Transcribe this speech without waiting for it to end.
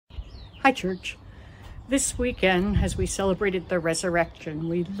Hi, church. This weekend, as we celebrated the resurrection,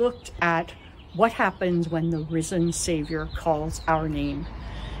 we looked at what happens when the risen Savior calls our name.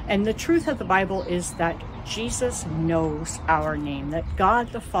 And the truth of the Bible is that Jesus knows our name, that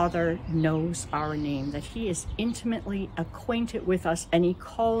God the Father knows our name, that he is intimately acquainted with us and he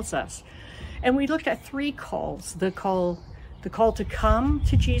calls us. And we looked at three calls: the call to come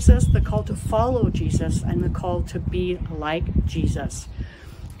to Jesus, the call to follow Jesus, and the call to be like Jesus.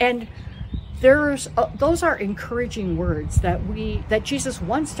 And those are encouraging words that Jesus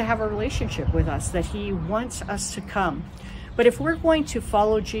wants to have a relationship with us, that he wants us to come. But if we're going to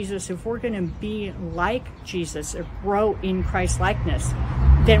follow Jesus, if we're going to be like Jesus, or grow in Christ likeness,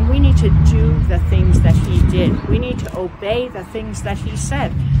 then we need to do the things that he did. We need to obey the things that he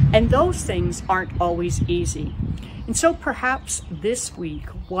said. And those things aren't always easy. And so perhaps this week,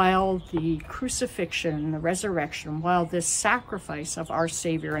 while the crucifixion and the resurrection, while this sacrifice of our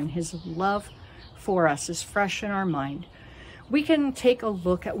Savior and his love for us is fresh in our mind, we can take a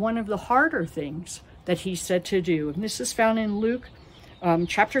look at one of the harder things that he said to do. And this is found in Luke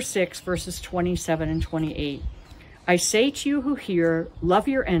chapter 6, verses 27 and 28. I say to you who hear, love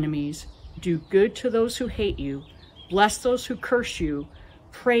your enemies, do good to those who hate you, bless those who curse you,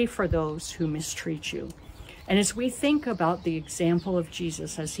 pray for those who mistreat you. And as we think about the example of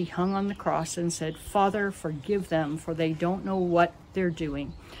Jesus as he hung on the cross and said, Father, forgive them, for they don't know what they're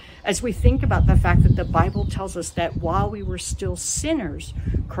doing. As we think about the fact that the Bible tells us that while we were still sinners,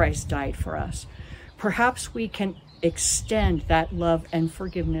 Christ died for us, perhaps we can extend that love and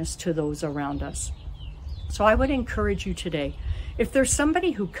forgiveness to those around us. So I would encourage you today, if there's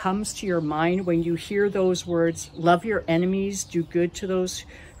somebody who comes to your mind when you hear those words, love your enemies, do good to those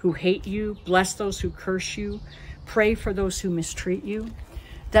who hate you, bless those who curse you, pray for those who mistreat you,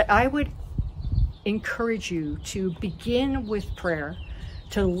 that I would encourage you to begin with prayer,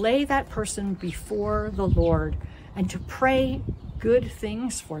 to lay that person before the Lord and to pray good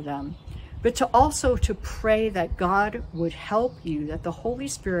things for them, but to also to pray that God would help you, that the Holy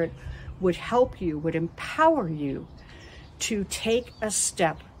Spirit would help you, would empower you to take a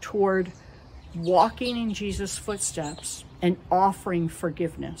step toward walking in Jesus' footsteps and offering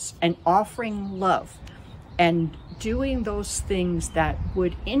forgiveness and offering love and doing those things that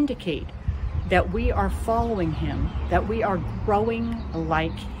would indicate that we are following him, that we are growing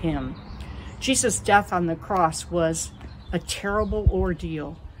like him. Jesus' death on the cross was a terrible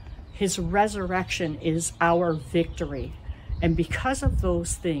ordeal. His resurrection is our victory. And because of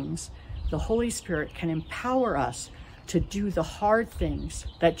those things, the Holy Spirit can empower us to do the hard things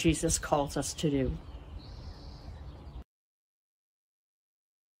that Jesus calls us to do.